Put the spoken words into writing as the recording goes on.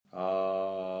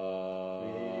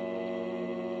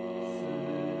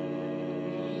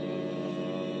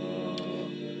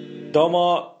どう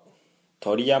も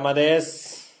鳥山で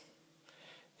す。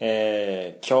今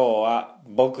日は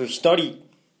僕一人、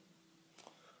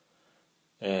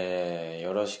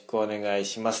よろしくお願い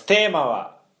します。テーマ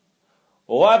は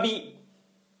お詫び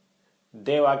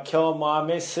では、今日もア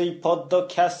メスイポッド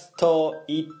キャスト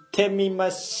行ってみ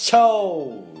ましょ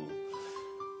う。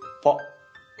ポ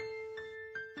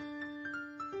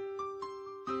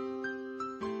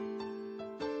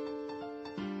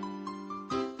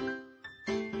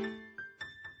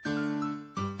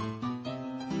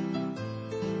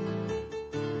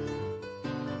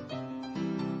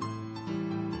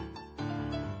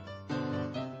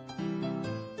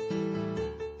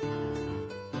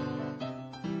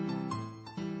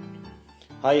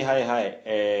はいはいは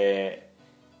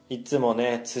い、いつも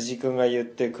ね辻くんが言っ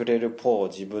てくれるポを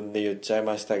自分で言っちゃい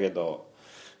ましたけど、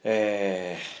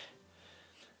ね、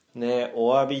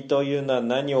お詫びというのは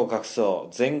何を隠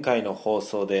そう、前回の放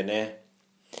送でね、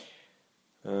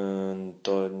なん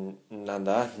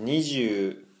だ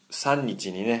23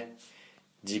日にね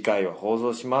次回は放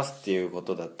送しますっていうこ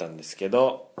とだったんですけ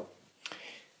ど、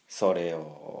それ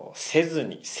をせず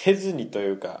にと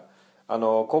いうか、試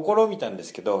みたんで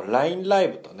すけど LINE ライ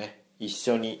ブとね一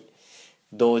緒に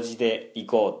同時で行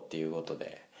こうっていうこと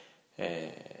で、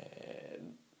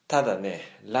ただね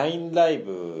LINE ライ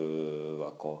ブ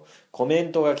はこうコメ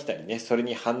ントが来たりね、それ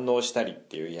に反応したりっ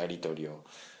ていうやり取りを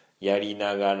やり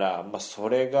ながら、そ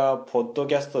れがポッド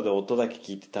キャストで音だけ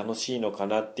聞いて楽しいのか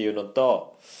なっていうの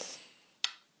と、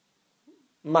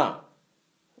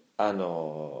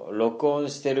録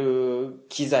音してる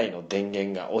機材の電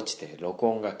源が落ちて録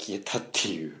音が消えたって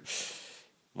いう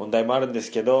問題もあるんで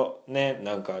すけどね、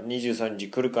なんか23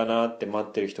日来るかなって待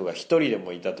ってる人が一人で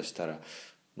もいたとしたら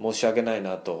申し訳ない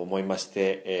なと思いまし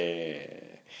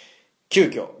て、急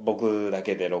遽僕だ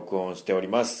けで録音しており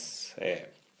ます。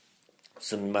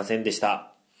すみませんでし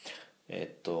た。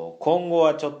今後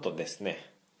はちょっとです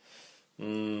ね、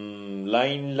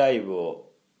LINE ライブ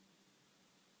を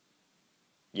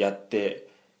やって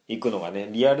いくのがね、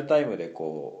リアルタイムで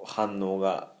こう反応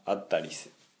があったり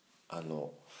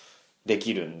で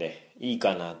きるんでいい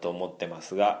かなと思ってま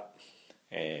すが、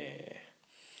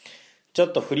ちょ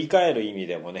っと振り返る意味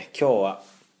でもね、今日は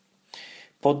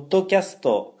ポッドキャス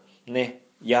トね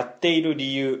やっている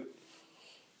理由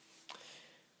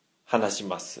話し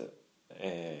ます。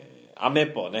アメ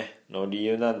ポねの理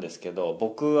由なんですけど、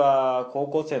僕は高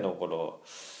校生の頃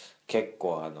結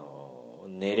構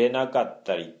寝れなかっ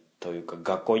たりというか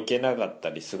学校行けなかっ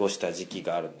たり過ごした時期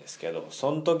があるんですけど、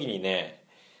その時にね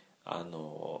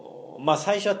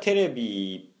最初はテレ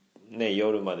ビね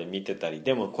夜まで見てたり、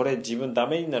でもこれ自分ダ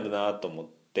メになるなと思っ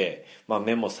て、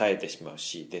目も冴えてしまう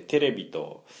し、でテレビ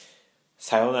と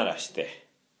さよならして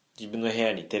自分の部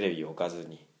屋にテレビを置かず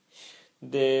に、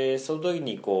でその時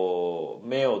にこう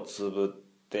目をつぶっ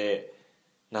て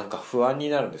なんか不安に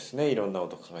なるんですね、いろんなこ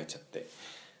と考えちゃって。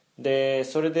で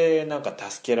それでなんか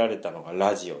助けられたのが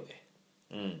ラジオで、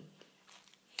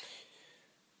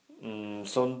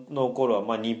その頃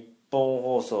は日本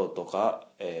放送とか、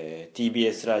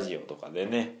TBS ラジオとかで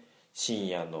ね、深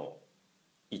夜の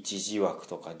1時枠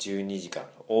とか12時間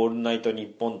オールナイトニ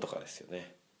ッポンとかですよ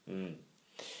ね。い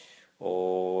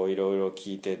ろいろ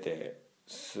聞いてて、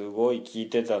すごい聞い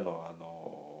てたのは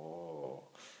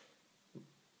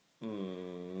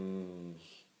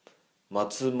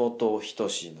松本人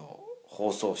志の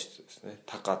放送室ですね。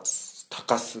高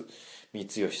須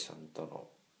光義さんとの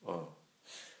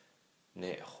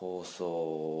放送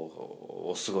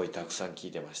をすごいたくさん聞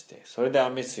いてまして、それでア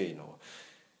メスイの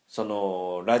そ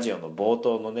のラジオの冒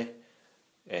頭のね、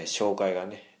紹介が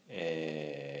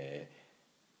ね、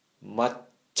まっ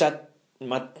ちゃん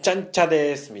茶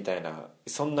ですみたいな、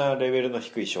そんなレベルの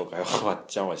低い紹介をまっ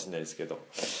ちゃんはしないですけど、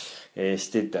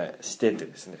してて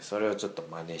ですね、それをちょっと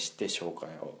真似して紹介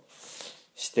を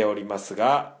しております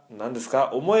が、何です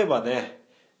か、思えばね、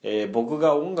僕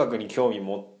が音楽に興味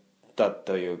持った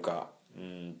というか、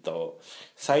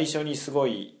最初にすご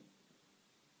い、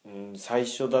最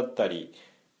初だったり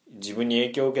自分に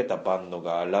影響を受けたバンド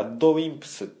がラッドウィンプ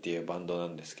スっていうバンドな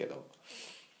んですけど、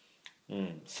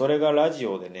それがラジ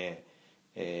オでね、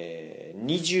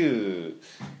25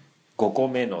個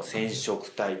目の染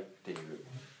色体っていう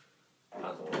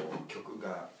曲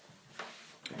が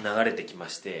流れてきま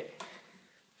して、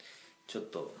ちょっ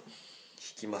と弾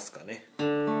きますかね。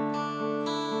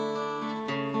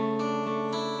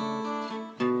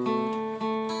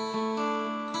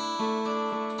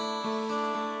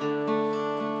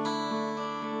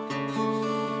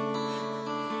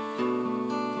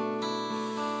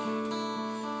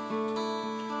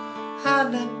あ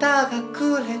なたが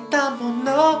くれたも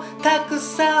のたく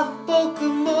さん僕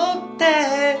持っ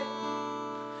て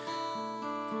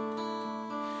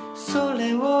そ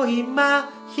れを今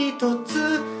一つ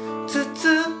ず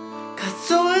つ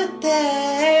数え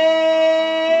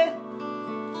て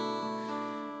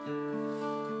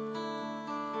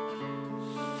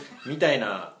みたい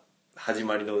な始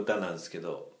まりの歌なんですけ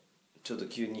ど、ちょっと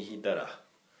急に弾いたら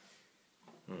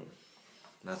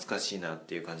懐かしいなっ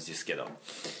ていう感じですけど、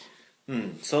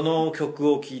その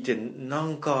曲を聴いてな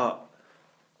んか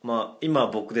今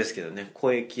僕ですけどね、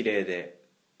声綺麗で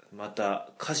ま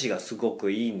た歌詞がすご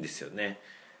くいいんですよね。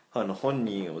本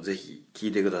人をぜひ聴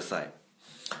いてください。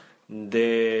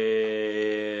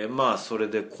でそれ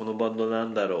でこのバンドな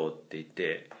んだろうって言っ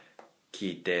て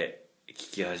聴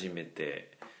き始め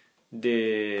て、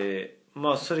で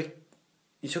それ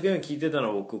一生懸命聴いてたの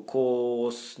は僕高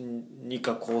2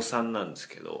か高3なんです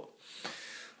けど、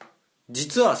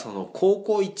実はその高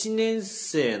校1年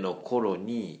生の頃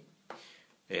に、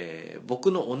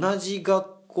僕の同じ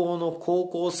学校の高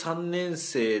校3年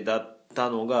生だった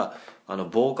のが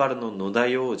ボーカルの野田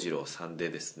洋次郎さんで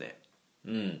ですね、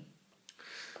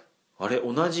あれ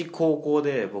同じ高校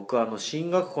で僕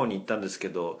進学校に行ったんですけ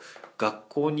ど、学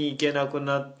校に行けなく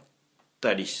なっ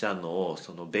たりしたのを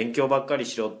その勉強ばっかり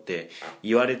しろって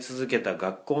言われ続けた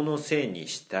学校のせいに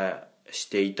し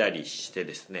ていたりして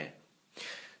ですね。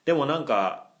でもなん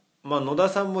か、野田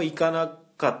さんも行かな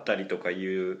かったりとかい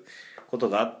うこと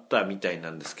があったみたいな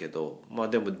んですけど、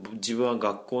でも自分は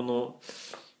学校の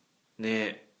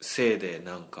ねせいで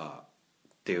なんか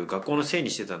っていう学校のせいに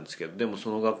してたんですけど、でもそ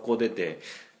の学校出て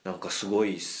なんかすご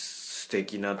い素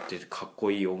敵なってかっ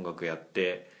こいい音楽やっ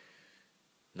て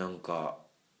なんか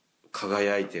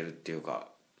輝いてるっていうか、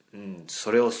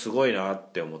それをすごいな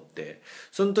って思って、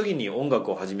その時に音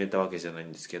楽を始めたわけじゃない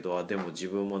んですけど、でも自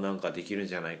分もなんかできるん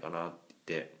じゃないかなって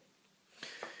言って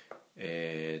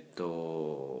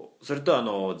それ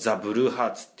とザ・ブルーハ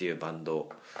ーツっていうバンド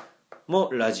も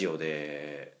ラジオ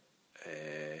で、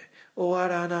終わ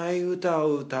らない歌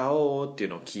を歌おうっていう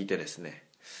のを聞いてですね、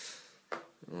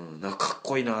なんかかっ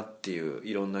こいいなっていう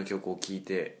いろんな曲を聴い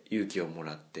て勇気をも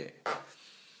らって、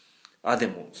で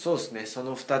もそうですね、そ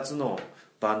の2つの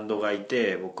バンドがい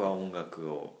て僕は音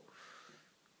楽を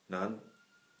なん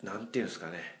ていうんですか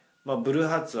ね、ブルー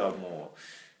ハーツはも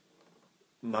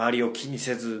う周りを気に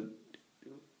せず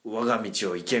我が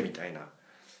道を行けみたいな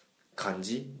感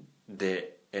じ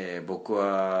で、僕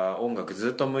は音楽ず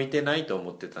っと向いてないと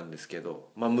思ってたんですけど、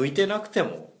向いてなくて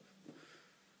も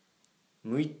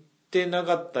向いてな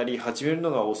かったり始める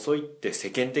のが遅いって世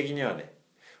間的にはね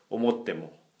思って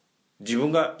も、自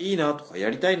分がいいなとかや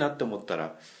りたいなって思った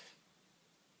ら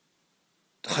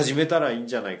始めたらいいん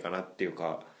じゃないかなっていう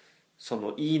か、そ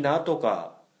のいいなと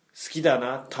か好きだ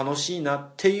な楽しいな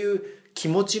っていう気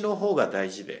持ちの方が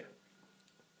大事で、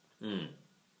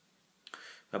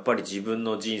やっぱり自分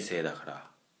の人生だから、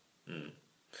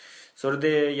それ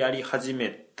でやり始め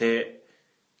て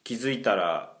気づいた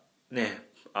らね、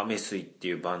アメスイって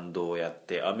いうバンドをやっ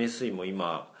て、アメスイも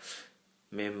今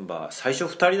メンバー最初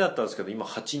2人だったんですけど今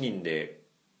8人で、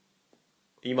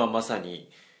今まさに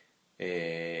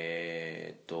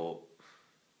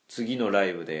次のラ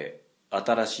イブで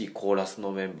新しいコーラス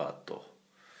のメンバーと、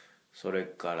それ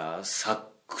からサッ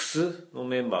クスの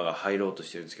メンバーが入ろうと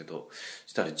してるんですけど、そ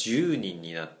したら10人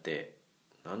になって、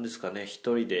何ですかね、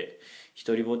一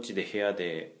人ぼっちで部屋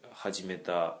で始め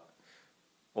た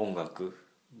音楽、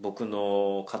僕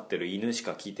の飼ってる犬し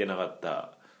か聴いてなかっ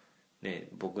た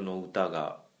僕の歌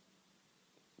が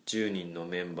10人の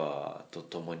メンバーと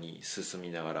共に進み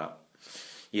ながら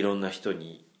いろんな人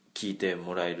に聴いて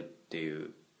もらえるってい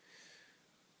う、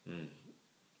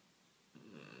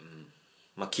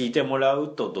聴いてもら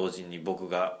うと同時に僕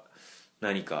が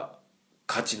何か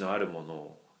価値のあるもの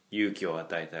を、勇気を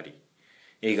与えたり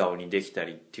笑顔にできた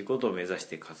りっていうことを目指し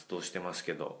て活動してます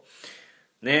けど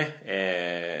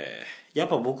ね。やっ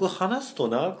ぱ僕話すと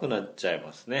長くなっちゃい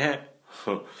ますね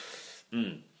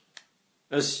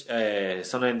よし、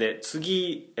その辺で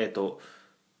次と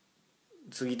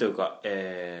いうか、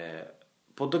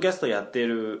ポッドキャストやって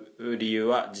る理由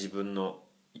は自分の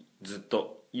ずっ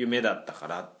と夢だったか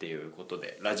らっていうこと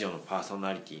で、ラジオのパーソ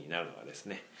ナリティになるのはです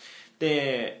ね。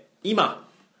で、今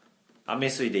アメ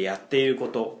スイでやっているこ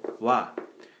とは、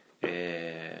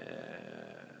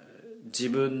自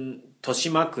分豊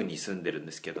島区に住んでるん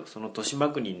ですけど、その豊島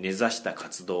区に根ざした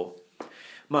活動、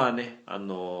バ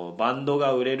ンド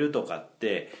が売れるとかっ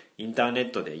てインターネ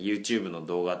ットで YouTube の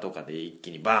動画とかで一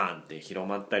気にバーンって広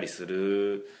まったりす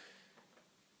る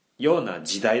ような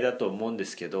時代だと思うんで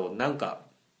すけど、なんか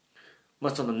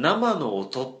その生の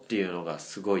音っていうのが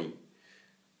すごい、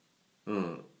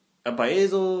やっぱ映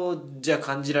像じゃ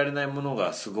感じられないもの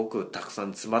がすごくたくさん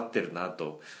詰まってるな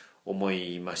と思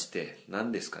いまして、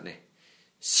何ですかね、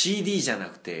CD じゃな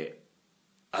くて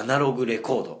アナログレ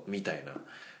コードみたいな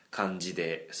感じ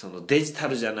で、そのデジタ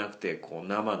ルじゃなくてこう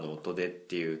生の音でっ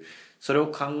ていう、それを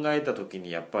考えた時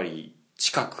にやっぱり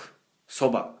近く、そ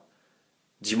ば、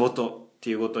地元って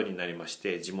いうことになりまし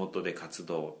て、地元で活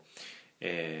動、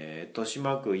豊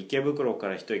島区池袋か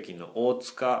ら一駅の大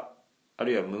塚、あ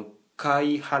るいは向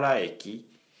原駅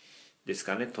です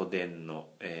かね、都電の、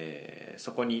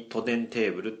そこに都電テ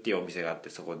ーブルっていうお店があっ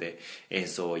て、そこで演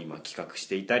奏を今企画し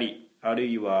ていたり、ある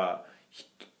いは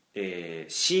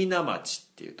椎名町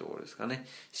っていうところですかね、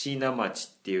椎名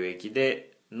町っていう駅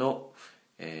での、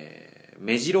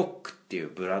メジロックっていう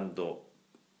ブランド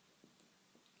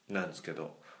なんですけ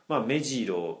ど、まあ、目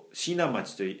白椎名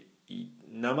町と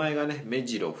名前がね、目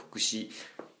白福祉、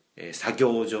作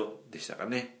業所でしたか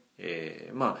ね、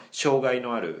まあ障害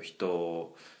のある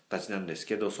人たちなんです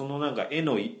けど、そのなんか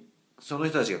その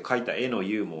人たちが描いた絵の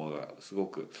ユーモアがすご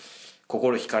く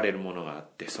心惹かれるものがあっ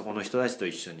て、そこの人たちと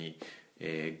一緒に、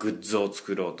グッズを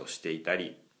作ろうとしていた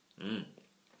り、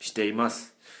していま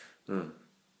す。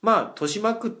まあ豊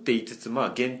島区って言いつつ、ま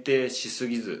あ限定しす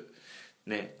ぎず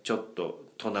ね、ちょっと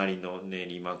隣の練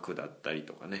馬区だったり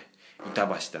とかね、板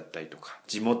橋だったりとか、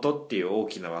地元っていう大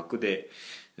きな枠で、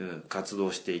活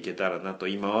動していけたらなと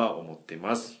今は思ってい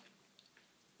ます。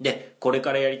で、これ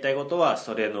からやりたいことは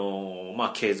それの、まあ、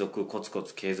コツコ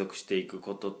ツ継続していく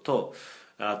ことと、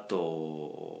あ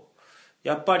と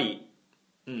やっぱり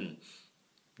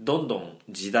どんどん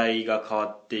時代が変わ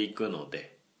っていくの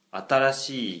で、新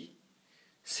しい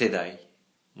世代、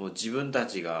もう自分た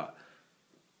ちが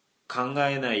考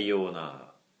えないよう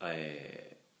な、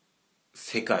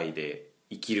世界で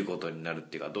生きることになるっ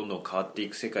ていうか、どんどん変わってい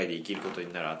く世界で生きること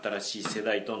になる新しい世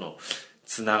代との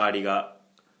つながり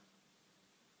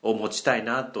を持ちたい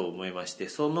なと思いまして、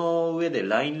その上で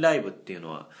LINE ライブっていうの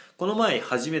は、この前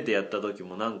初めてやった時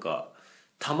もなんか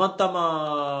たまた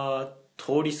ま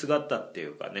通りすがったってい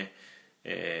うかね、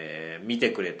見て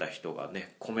くれた人が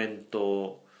ね、コメント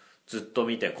をずっと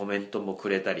見てコメントもく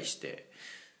れたりして、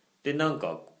でなん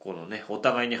かこのね、お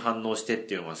互いに反応してっ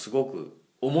ていうのがすごく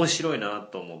面白いな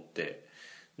と思って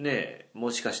ね、も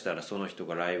しかしたらその人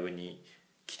がライブに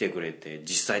来てくれて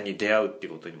実際に出会うってい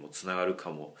うことにもつながる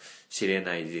かもしれ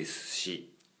ないです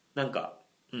し、なんか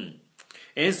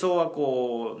演奏は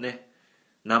こうね、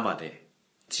生で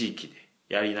地域で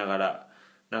やりながら、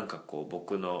なんかこう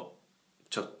僕の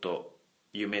ちょっと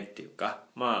夢っていうか、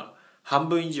まあ半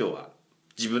分以上は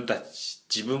自分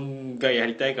がや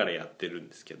りたいからやってるん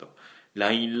ですけど、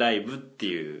 LINE ライブって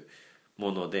いう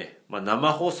もので、まあ、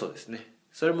生放送ですね。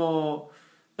それも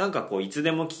なんかこういつ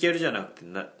でも聞けるじゃなくて、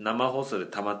生放送で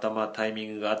たまたまタイミ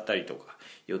ングがあったりとか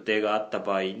予定があった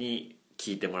場合に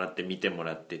聞いてもらって見ても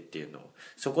らってっていうのを、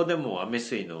そこでもアメ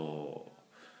水の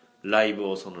ライブ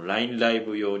をその LINE ライ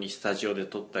ブ用にスタジオで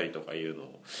撮ったりとかいうの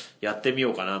をやってみ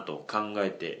ようかなと考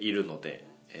えているので、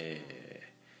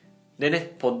で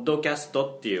ね、ポッドキャスト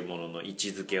っていうものの位置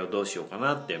づけをどうしようか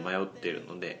なって迷っている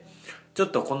ので、ちょっ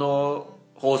とこの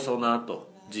放送の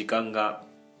後時間が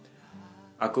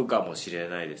空くかもしれ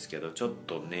ないですけど、ちょっ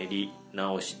と練り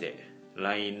直して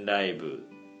LINE ライブ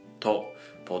と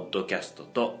ポッドキャスト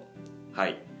と、は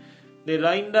いで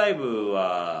LINE ライブ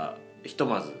はひと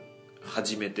まず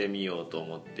始めてみようと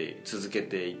思って、続け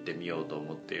ていってみようと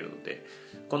思っているので、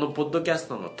このポッドキャス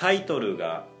トのタイトル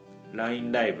が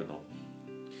LINE ライブの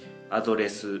アドレ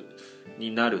ス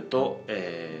になると、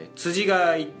辻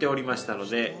が言っておりましたの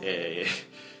で、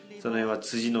その辺は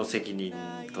辻の責任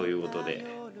ということで、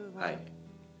はい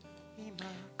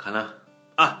かな。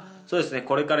そうですね、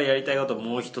これからやりたいこと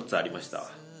もう一つありました。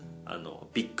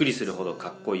びっくりするほどか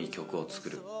っこいい曲を作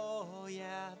るっ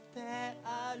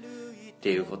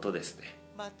ていうことですね。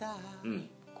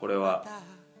これは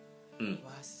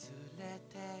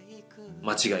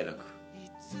間違いな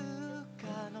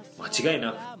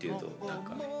くっていうとなん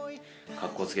かね、か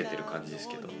っこつけてる感じです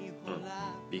けど、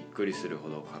びっくりするほ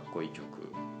どかっこいい曲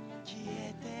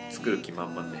作る気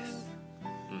満々です。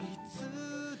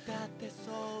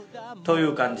とい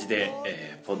う感じで、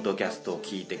ポッドキャストを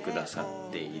聞いてくださ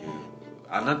っている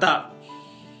あなた、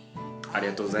あり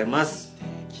がとうございます。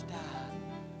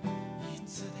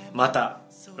また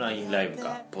LINE ライブ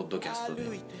かポッドキャストで、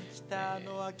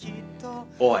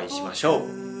お会いしましょう。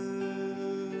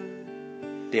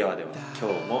ではでは、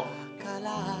今日も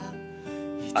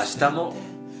明日も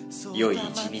良い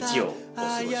一日をお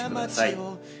過ごしください。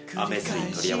アメス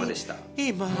イ鳥山でした。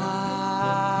今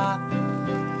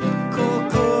こ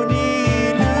こに